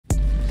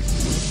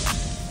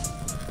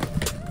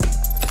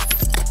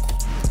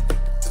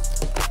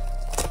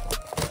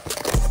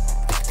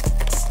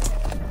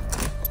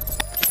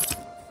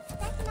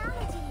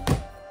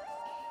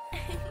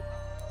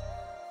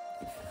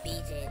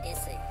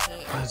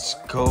Let's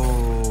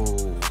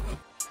go.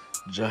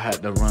 Just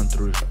had to run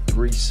through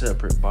 3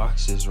 separate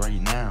boxes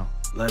right now,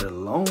 let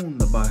alone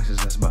the boxes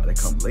that's about to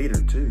come later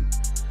too.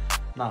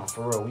 Nah,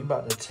 for real, we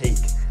about to take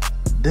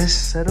this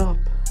setup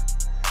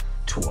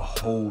to a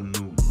whole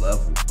new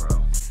level,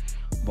 bro.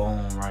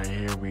 Boom, right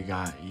here we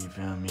got, you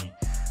feel me,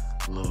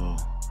 little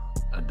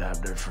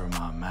adapter for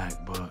my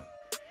MacBook.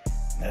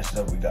 Next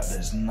up, we got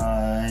this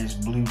nice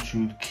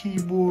Bluetooth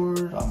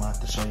keyboard. I'm gonna have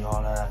to show you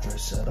all that after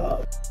it's set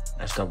up.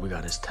 Next up, we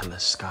got this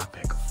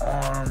telescopic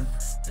arm.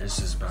 This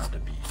is about to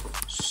be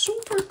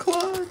super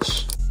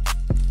clutch.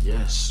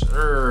 Yes,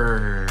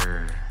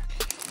 sir.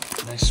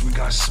 Next, we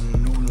got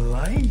some new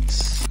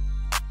lights.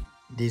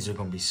 These are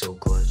gonna be so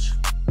clutch.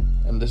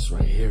 And this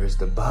right here is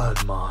the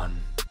Badman.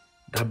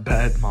 The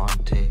Badman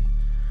thing.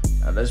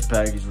 Now, this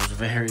package was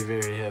very,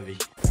 very heavy.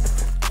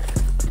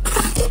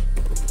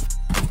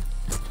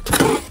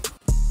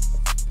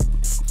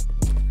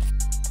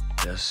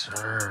 Yes,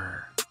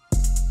 sir.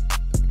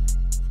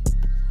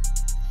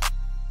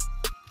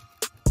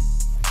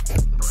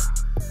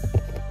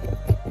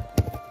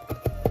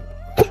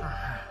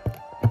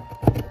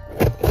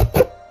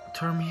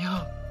 Turn me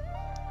up.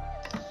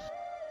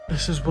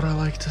 This is what I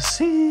like to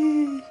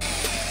see.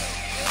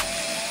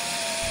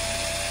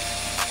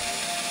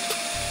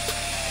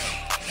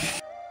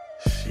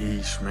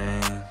 Sheesh,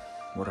 man.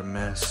 What a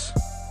mess.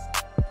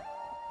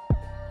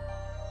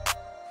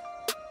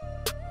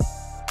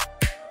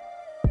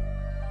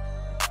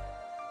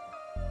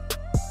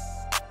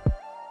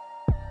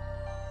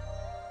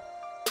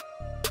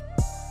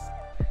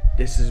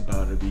 This is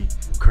about to be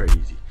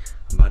crazy.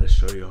 I'm about to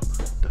show you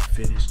the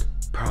finished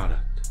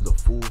product. The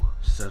full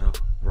setup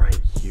right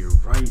here,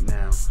 right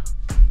now.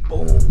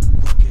 Boom,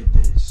 look at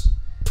this.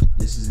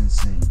 This is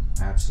insane,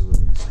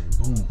 absolutely insane.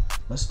 Boom,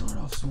 let's start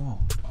off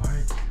small, all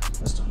right?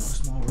 Let's start off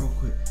small real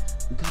quick.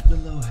 We got the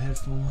little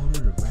headphone holder,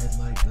 the red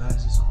light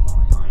glasses.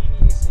 Oh, I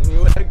ain't seen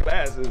you with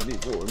glasses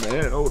before,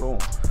 man, hold on.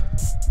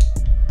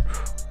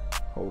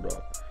 Hold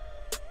up.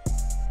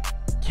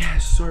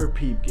 Yes, sir,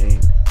 peep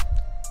game.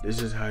 This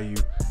is how you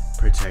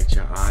protect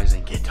your eyes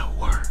and get to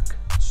work.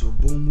 So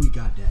boom, we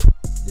got that.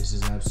 This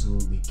is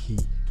absolutely key.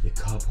 The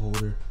cup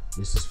holder.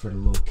 This is for the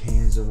little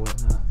cans or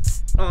whatnot.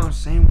 You know what I'm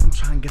saying? When I'm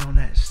trying to get on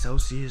that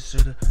Celsius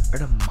or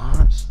the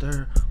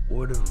Monster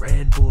or the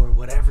Red Bull or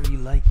whatever you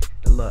like.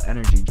 The little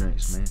energy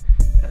drinks, man.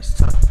 That's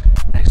tough.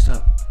 Next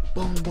up,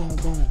 boom, boom,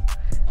 boom.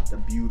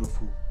 The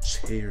beautiful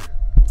chair.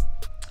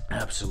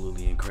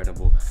 Absolutely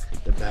incredible.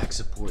 The back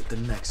support, the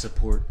neck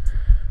support.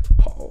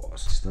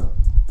 Pause. Stop.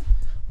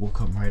 We'll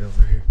come right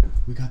over here.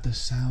 We got the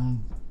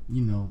sound,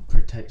 you know,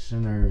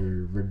 protection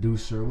or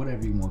reducer,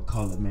 whatever you want to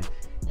call it, man.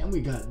 And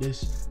we got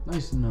this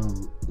nice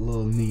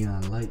little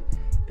neon light.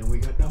 And we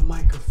got the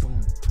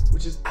microphone,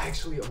 which is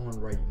actually on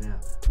right now,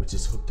 which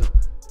is hooked up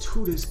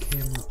to this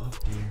camera up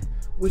there,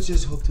 which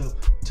is hooked up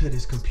to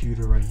this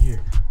computer right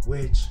here,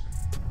 which,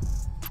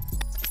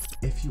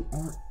 if you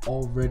aren't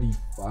already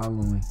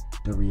following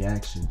the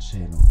reaction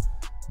channel,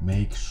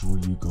 make sure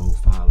you go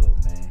follow,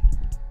 man.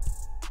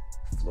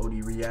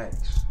 Floaty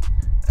Reacts.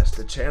 That's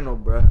the channel,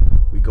 bruh.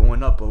 We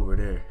going up over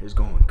there. It's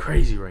going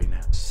crazy right now.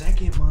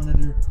 Second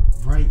monitor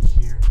right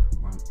here,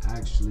 where I'm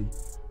actually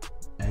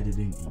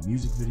editing a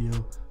music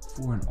video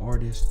for an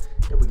artist.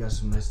 Then we got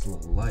some nice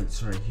little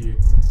lights right here.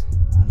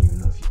 I don't even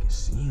know if you can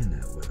see in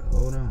that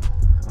well. Hold on.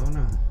 Hold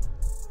on.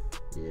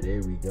 Yeah,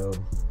 there we go.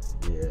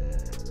 Yeah,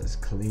 that's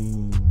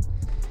clean.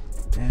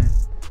 And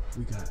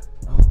we got,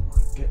 oh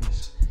my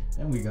goodness.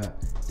 And we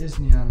got this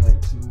neon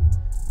light too.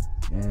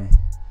 And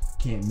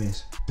can't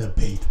miss the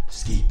Bape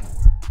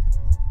skateboard.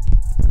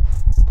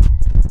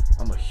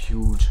 I'm a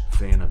huge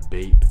fan of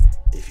Bape,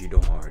 if you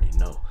don't already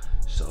know.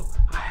 So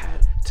I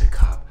had to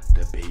cop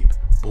the Bape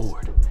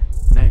board.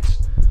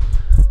 Next,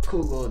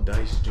 cool little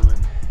dice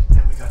joint.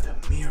 Then we got the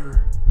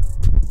mirror.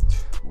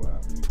 Where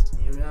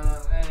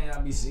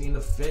I be seeing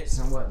the fits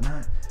and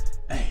whatnot.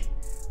 Hey,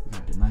 we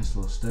got the nice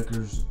little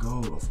stickers.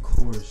 Go, of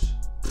course.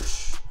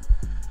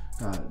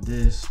 Got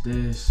this.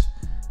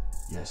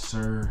 Yes,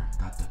 sir.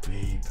 Got the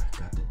Bape,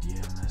 got the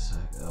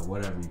DMS,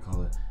 whatever you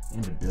call it,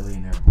 and the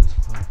Billionaire Boys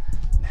Club.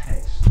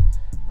 Next,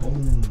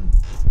 boom,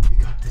 we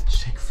got the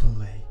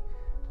Chick-fil-A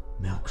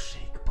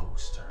milkshake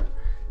poster.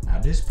 Now,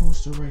 this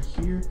poster right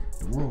here,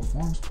 the World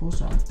Farms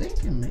poster, I'm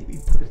thinking maybe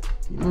put it,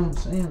 you know what I'm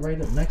saying, right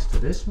up next to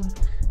this one.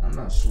 I'm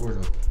not sure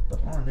though,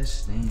 but on this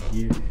stand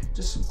here,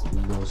 just some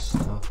cool little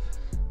stuff.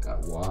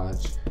 Got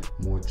watch,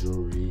 more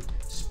jewelry,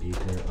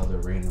 speaker, other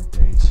random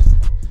things.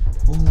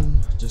 Boom,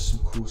 just some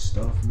cool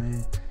stuff,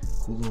 man.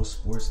 Cool little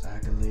sports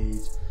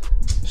accolades.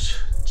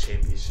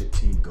 Championship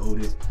team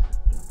goated.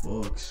 The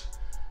books,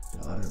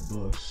 the other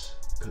books,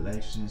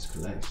 collections.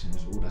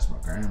 Oh, that's my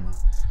grandma.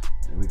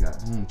 Then we got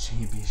boom,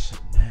 championship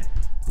net.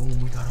 Boom,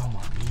 we got all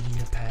my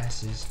media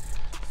passes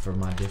for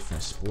my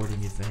different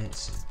sporting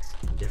events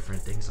and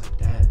different things like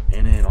that.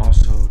 And then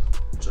also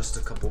just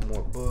a couple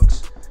more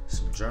books,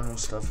 some journal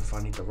stuff if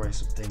I need to write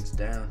some things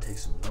down, take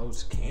some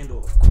notes, candle,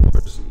 of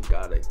course.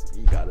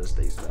 You gotta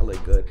stay smelling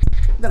good.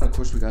 And then of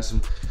course we got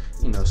some,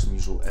 you know, some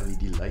usual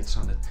LED lights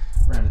on it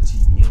around the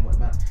TV and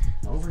whatnot.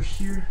 Now over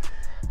here,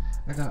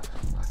 I got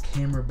my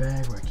camera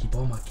bag where I keep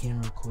all my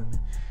camera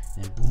equipment.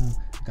 And boom,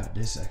 got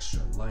this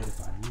extra light if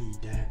I need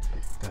that.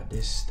 Got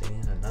this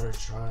stand, another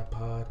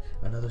tripod,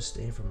 another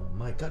stand for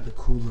my mic. Got the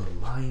cool little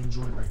lion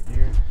joint right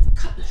there.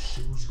 Got the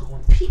shoes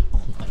going.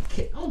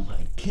 Oh my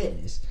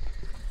goodness.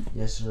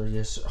 Yes sir,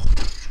 yes sir. Oh,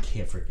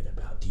 can't forget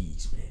about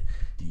these, man.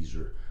 These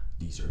are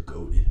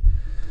goated.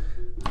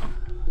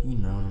 You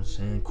know what I'm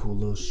saying? Cool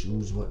little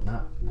shoes,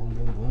 whatnot. Boom,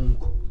 boom, boom.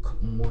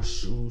 Couple more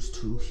shoes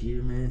too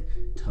here, man.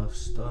 Tough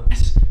stuff.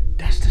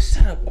 That's the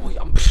setup. Oh,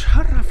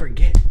 how did I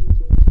forget?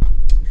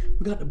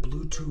 We got the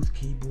Bluetooth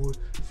keyboard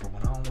for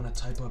when I don't want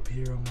to type up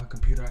here on my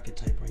computer. I can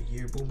type right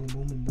here. Boom, boom,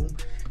 boom, boom, boom.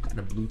 Got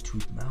a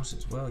Bluetooth mouse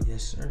as well.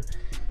 Yes, sir.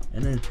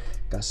 And then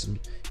got some,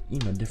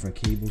 different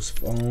cables,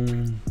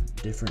 phone,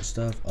 different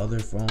stuff, other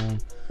phone.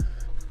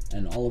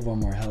 And all of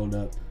them are held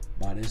up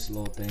by this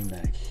little thing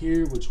back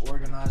here, which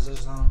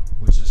organizes them,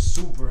 which is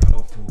super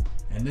helpful.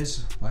 And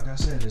this, like I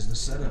said, is the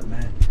setup,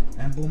 man.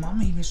 And boom,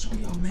 I'm even show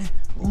y'all, man.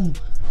 Boom.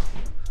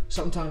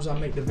 Sometimes I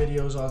make the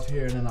videos off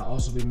here, and then I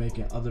also be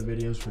making other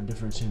videos for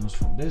different channels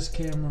from this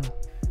camera.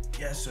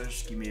 Yes, sir,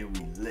 ski man,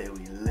 we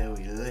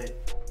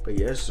lit. But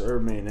yes, sir,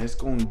 man, that's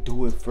gonna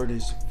do it for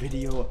this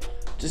video.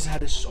 Just had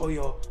to show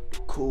y'all the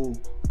cool,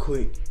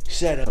 quick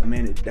setup,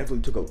 man. It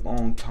definitely took a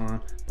long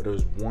time, but it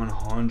was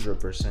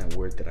 100%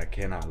 worth it. I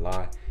cannot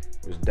lie.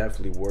 It was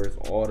definitely worth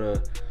all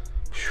the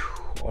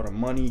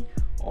money,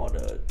 all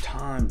the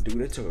time,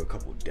 dude. It took a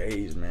couple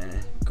days,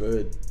 man.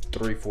 Good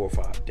 3, 4,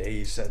 5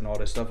 days setting all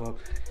this stuff up.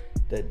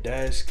 The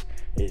desk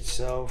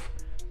itself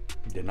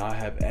did not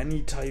have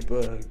any type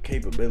of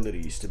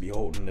capabilities to be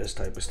holding this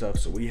type of stuff,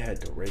 so we had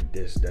to rig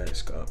this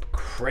desk up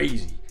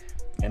crazy.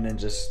 And then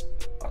just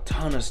a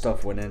ton of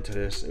stuff went into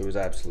this. It was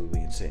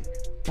absolutely insane,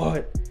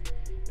 but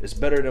it's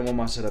better than what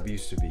my setup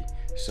used to be.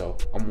 So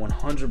I'm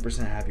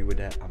 100% happy with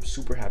that. I'm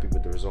super happy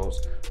with the results.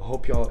 I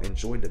hope y'all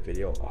enjoyed the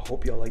video. I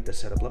hope y'all like the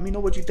setup. Let me know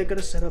what you think of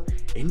the setup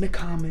in the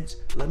comments.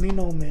 Let me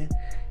know, man.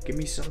 Give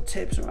me some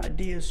tips or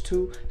ideas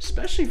too,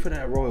 especially for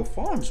that Royal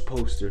Farms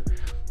poster.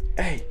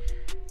 Hey,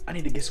 I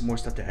need to get some more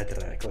stuff to add to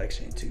that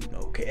collection too,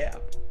 no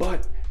cap.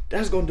 But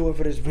that's gonna do it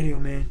for this video,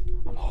 man.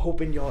 I'm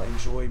hoping y'all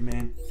enjoyed,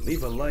 man.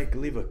 Leave a like,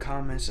 leave a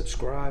comment,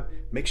 subscribe.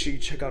 Make sure you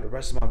check out the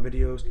rest of my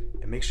videos,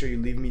 and make sure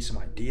you leave me some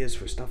ideas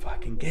for stuff I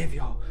can give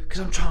y'all, cause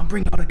I'm trying to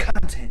bring y'all the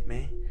content,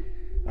 man.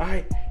 All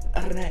right,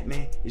 other than that,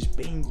 man, it's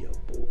been your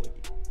boy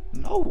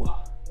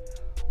Noah.